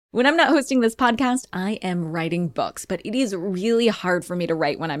When I'm not hosting this podcast, I am writing books, but it is really hard for me to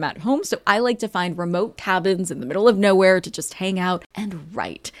write when I'm at home, so I like to find remote cabins in the middle of nowhere to just hang out and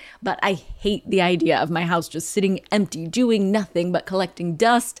write. But I hate the idea of my house just sitting empty, doing nothing but collecting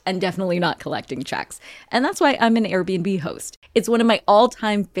dust and definitely not collecting checks. And that's why I'm an Airbnb host. It's one of my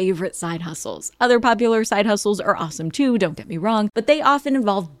all-time favorite side hustles. Other popular side hustles are awesome too, don't get me wrong, but they often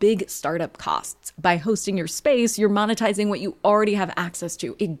involve big startup costs. By hosting your space, you're monetizing what you already have access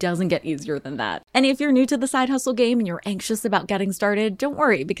to. It doesn't get easier than that. And if you're new to the side hustle game and you're anxious about getting started, don't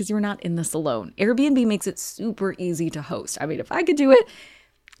worry, because you're not in this alone. Airbnb makes it super easy to host. I mean, if I could do it,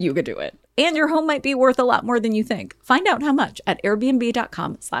 you could do it. And your home might be worth a lot more than you think. Find out how much at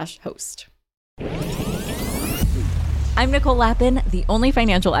airbnb.com/host. I'm Nicole Lappin, the only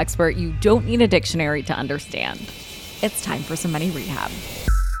financial expert you don't need a dictionary to understand. It's time for some money rehab.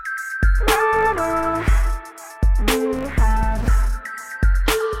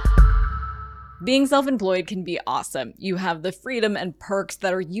 Being self-employed can be awesome. You have the freedom and perks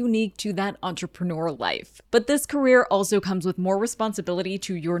that are unique to that entrepreneur life. But this career also comes with more responsibility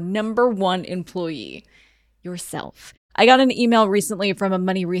to your number one employee, yourself. I got an email recently from a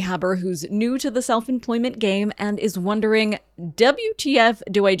money rehabber who's new to the self-employment game and is wondering, WTF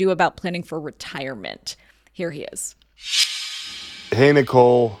do I do about planning for retirement? Here he is. Hey,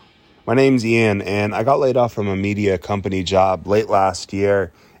 Nicole. My name's Ian, and I got laid off from a media company job late last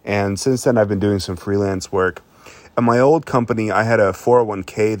year. And since then, I've been doing some freelance work. At my old company, I had a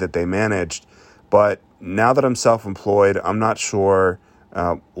 401k that they managed. But now that I'm self-employed, I'm not sure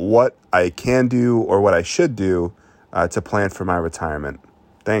what I can do or what I should do to plan for my retirement.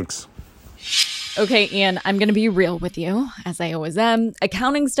 Thanks. Okay, Ian, I'm going to be real with you, as I always am.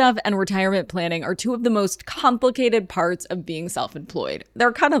 Accounting stuff and retirement planning are two of the most complicated parts of being self-employed.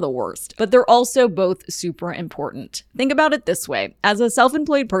 They're kind of the worst, but they're also both super important. Think about it this way. As a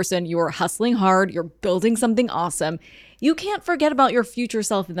self-employed person, you are hustling hard, you're building something awesome. You can't forget about your future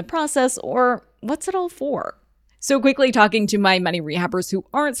self in the process, or what's it all for? So quickly talking to my money rehabbers who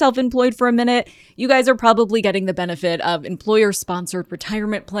aren't self-employed for a minute, you guys are probably getting the benefit of employer-sponsored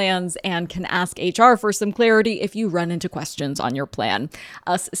retirement plans and can ask HR for some clarity if you run into questions on your plan.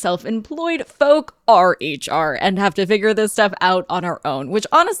 Us self-employed folk are HR and have to figure this stuff out on our own, which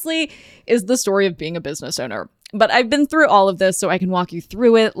honestly is the story of being a business owner. But I've been through all of this, so I can walk you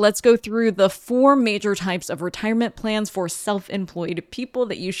through it. Let's go through the 4 major types of retirement plans for self-employed people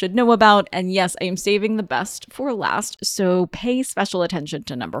that you should know about. And yes, I am saving the best for last, so pay special attention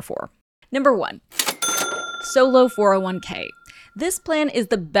to number 4. Number 1, solo 401k. This plan is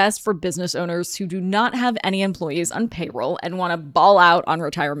the best for business owners who do not have any employees on payroll and want to ball out on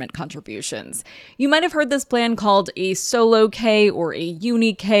retirement contributions. You might have heard this plan called a solo K or a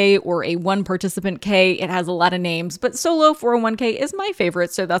uni K or a one participant K. It has a lot of names, but solo 401k is my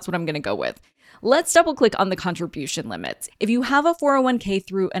favorite, so that's what I'm going to go with. Let's double click on the contribution limits. If you have a 401k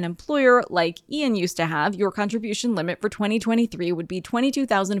through an employer like Ian used to have, your contribution limit for 2023 would be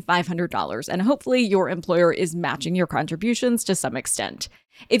 $22,500, and hopefully your employer is matching your contributions to some extent.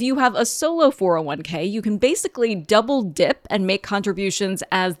 If you have a solo 401k, you can basically double dip and make contributions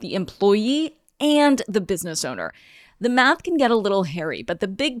as the employee and the business owner. The math can get a little hairy, but the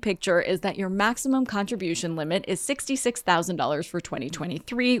big picture is that your maximum contribution limit is $66,000 for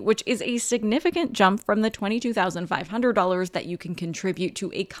 2023, which is a significant jump from the $22,500 that you can contribute to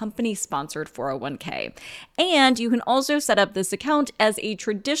a company-sponsored 401k. And you can also set up this account as a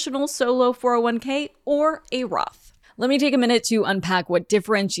traditional solo 401k or a Roth. Let me take a minute to unpack what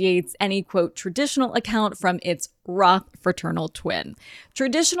differentiates any, quote, traditional account from its Roth fraternal twin.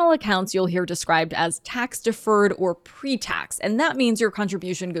 Traditional accounts you'll hear described as tax-deferred or pre-tax, and that means your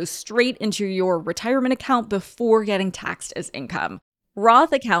contribution goes straight into your retirement account before getting taxed as income.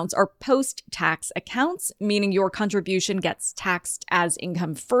 Roth accounts are post-tax accounts, meaning your contribution gets taxed as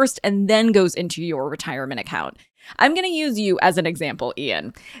income first and then goes into your retirement account. I'm going to use you as an example,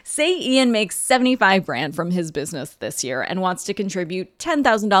 Ian. Say Ian makes $75,000 from his business this year and wants to contribute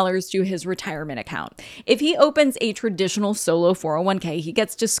 $10,000 to his retirement account. If he opens a traditional solo 401k, he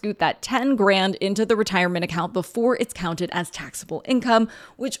gets to scoot that $10,000 into the retirement account before it's counted as taxable income,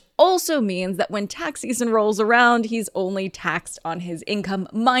 which also means that when tax season rolls around, he's only taxed on his income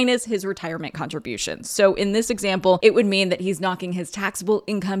minus his retirement contributions. So in this example, it would mean that he's knocking his taxable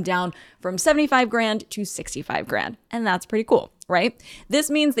income down from $75,000 to $65,000. And that's pretty cool, right? This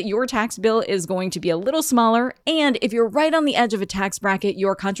means that your tax bill is going to be a little smaller. And if you're right on the edge of a tax bracket,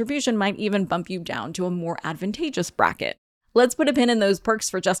 your contribution might even bump you down to a more advantageous bracket. Let's put a pin in those perks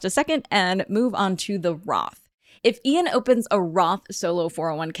for just a second and move on to the Roth. If Ian opens a Roth solo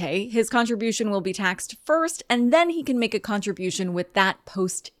 401k, his contribution will be taxed first, and then he can make a contribution with that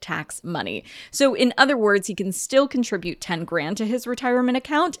post-tax money. So in other words, he can still contribute 10 grand to his retirement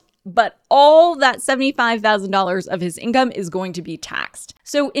account, but all that $75,000 of his income is going to be taxed.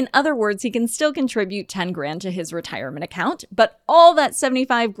 So in other words, he can still contribute 10 grand to his retirement account, but all that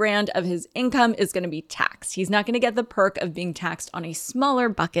 75 grand of his income is going to be taxed. He's not going to get the perk of being taxed on a smaller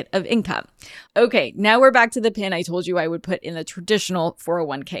bucket of income. Okay, now we're back to the pin I told you I would put in the traditional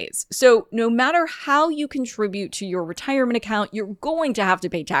 401ks. So no matter how you contribute to your retirement account, you're going to have to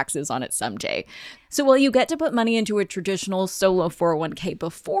pay taxes on it someday. So while you get to put money into a traditional solo 401k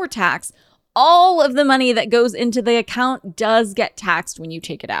before tax, all of the money that goes into the account does get taxed when you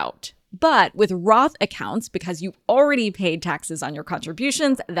take it out. But with Roth accounts, because you already paid taxes on your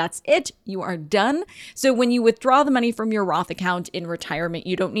contributions, that's it. You are done. So when you withdraw the money from your Roth account in retirement,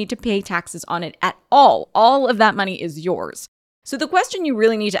 you don't need to pay taxes on it at all. All of that money is yours. So the question you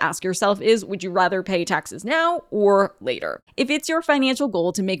really need to ask yourself is, would you rather pay taxes now or later? If it's your financial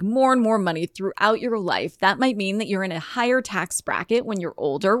goal to make more and more money throughout your life, that might mean that you're in a higher tax bracket when you're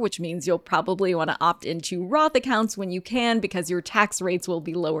older, which means you'll probably want to opt into Roth accounts when you can because your tax rates will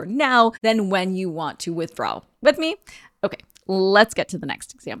be lower now than when you want to withdraw. With me? Okay, let's get to the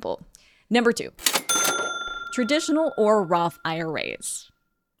next example. Number 2, traditional or Roth IRAs.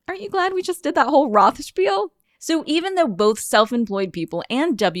 Aren't you glad we just did that whole Roth spiel? So even though both self-employed people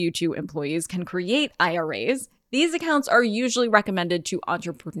and W-2 employees can create IRAs, these accounts are usually recommended to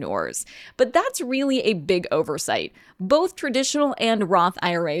entrepreneurs. But that's really a big oversight. Both traditional and Roth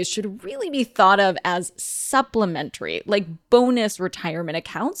IRAs should really be thought of as supplementary, like bonus retirement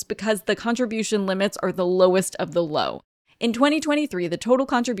accounts, because the contribution limits are the lowest of the low. In 2023, the total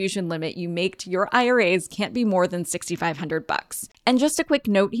contribution limit you make to your IRAs can't be more than $6,500. And just a quick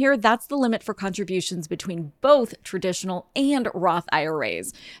note here, that's the limit for contributions between both traditional and Roth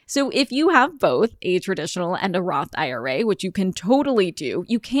IRAs. So if you have both a traditional and a Roth IRA, which you can totally do,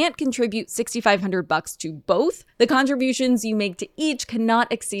 you can't contribute $6,500 to both. The contributions you make to each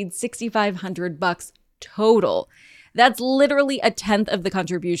cannot exceed $6,500 total. That's literally a tenth of the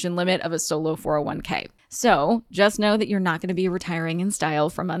contribution limit of a solo 401k. So just know that you're not going to be retiring in style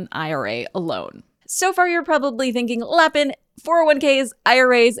from an IRA alone. So far, you're probably thinking, Lapin, 401ks,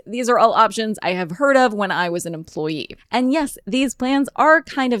 IRAs, these are all options I have heard of when I was an employee. And yes, these plans are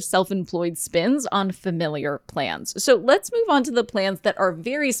kind of self-employed spins on familiar plans. So let's move on to the plans that are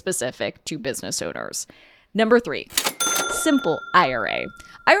very specific to business owners. Number 3, simple IRA.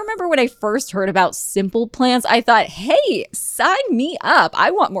 I remember when I first heard about simple plans, I thought, hey, sign me up. I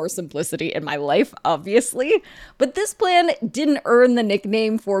want more simplicity in my life, obviously. But this plan didn't earn the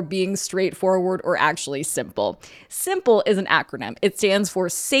nickname for being straightforward or actually simple. SIMPLE is an acronym. It stands for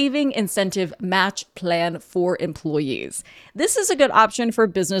Saving Incentive Match Plan for Employees. This is a good option for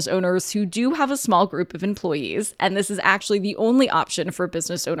business owners who do have a small group of employees, and this is actually the only option for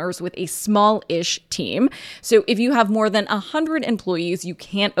business owners with a small-ish team. So if you have more than 100 employees, you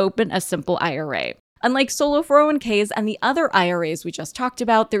can't open a simple IRA. Unlike solo 401ks and the other IRAs we just talked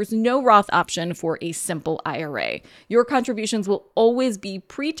about, there's no Roth option for a simple IRA. Your contributions will always be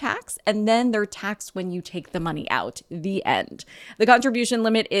pre-tax, and then they're taxed when you take the money out. The end. The contribution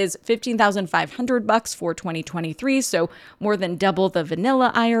limit is $15,500 for 2023, so more than double the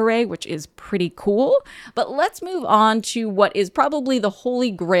vanilla IRA, which is pretty cool. But let's move on to what is probably the holy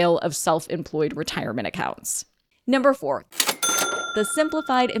grail of self-employed retirement accounts. Number 4. The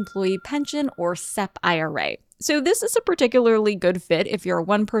Simplified Employee Pension or SEP IRA. So this is a particularly good fit if you're a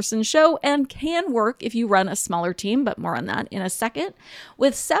one-person show and can work if you run a smaller team, but more on that in a second.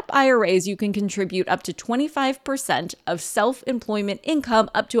 With SEP IRAs, you can contribute up to 25% of self-employment income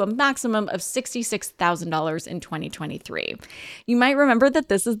up to a maximum of $66,000 in 2023. You might remember that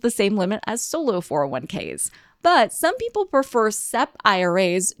this is the same limit as solo 401ks. But some people prefer SEP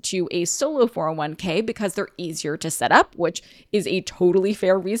IRAs to a solo 401k because they're easier to set up, which is a totally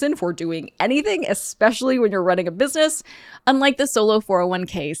fair reason for doing anything, especially when you're running a business. Unlike the solo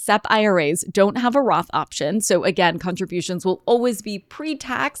 401k, SEP IRAs don't have a Roth option. So again, contributions will always be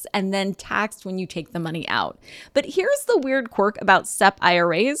pre-tax and then taxed when you take the money out. But here's the weird quirk about SEP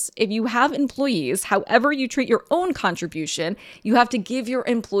IRAs. If you have employees, however you treat your own contribution, you have to give your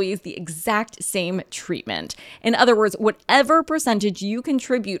employees the exact same treatment. In other words, whatever percentage you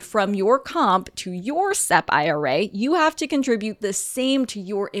contribute from your comp to your SEP IRA, you have to contribute the same to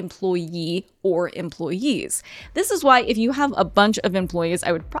your employee or employees. This is why if you have a bunch of employees,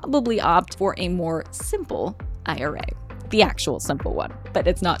 I would probably opt for a more simple IRA. The actual simple one, but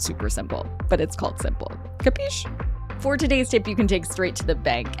it's not super simple, but it's called simple. Capiche? For today's tip, you can take straight to the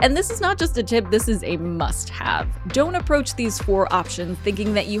bank. And this is not just a tip, this is a must-have. Don't approach these 4 options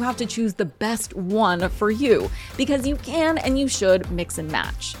thinking that you have to choose the best one for you, because you can and you should mix and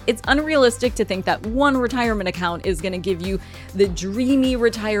match. It's unrealistic to think that one retirement account is going to give you the dreamy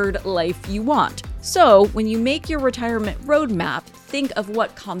retired life you want. So when you make your retirement roadmap, think of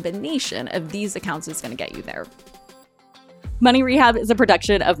what combination of these accounts is going to get you there. Money Rehab is a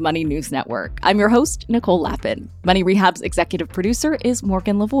production of Money News Network. I'm your host, Nicole Lappin. Money Rehab's executive producer is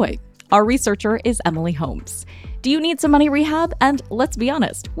Morgan Lavoie. Our researcher is Emily Holmes. Do you need some money rehab? And let's be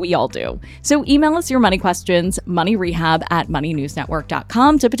honest, we all do. So email us your money questions,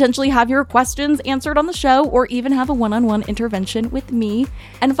 moneyrehab@moneynewsnetwork.com, to potentially have your questions answered on the show or even have a one-on-one intervention with me.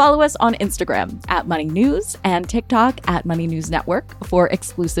 And follow us on Instagram @moneynews and TikTok @moneynewsnetwork for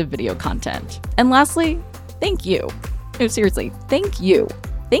exclusive video content. And lastly, thank you. No, seriously, thank you.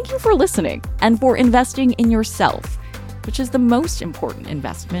 Thank you for listening and for investing in yourself, which is the most important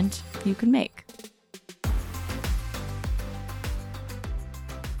investment you can make.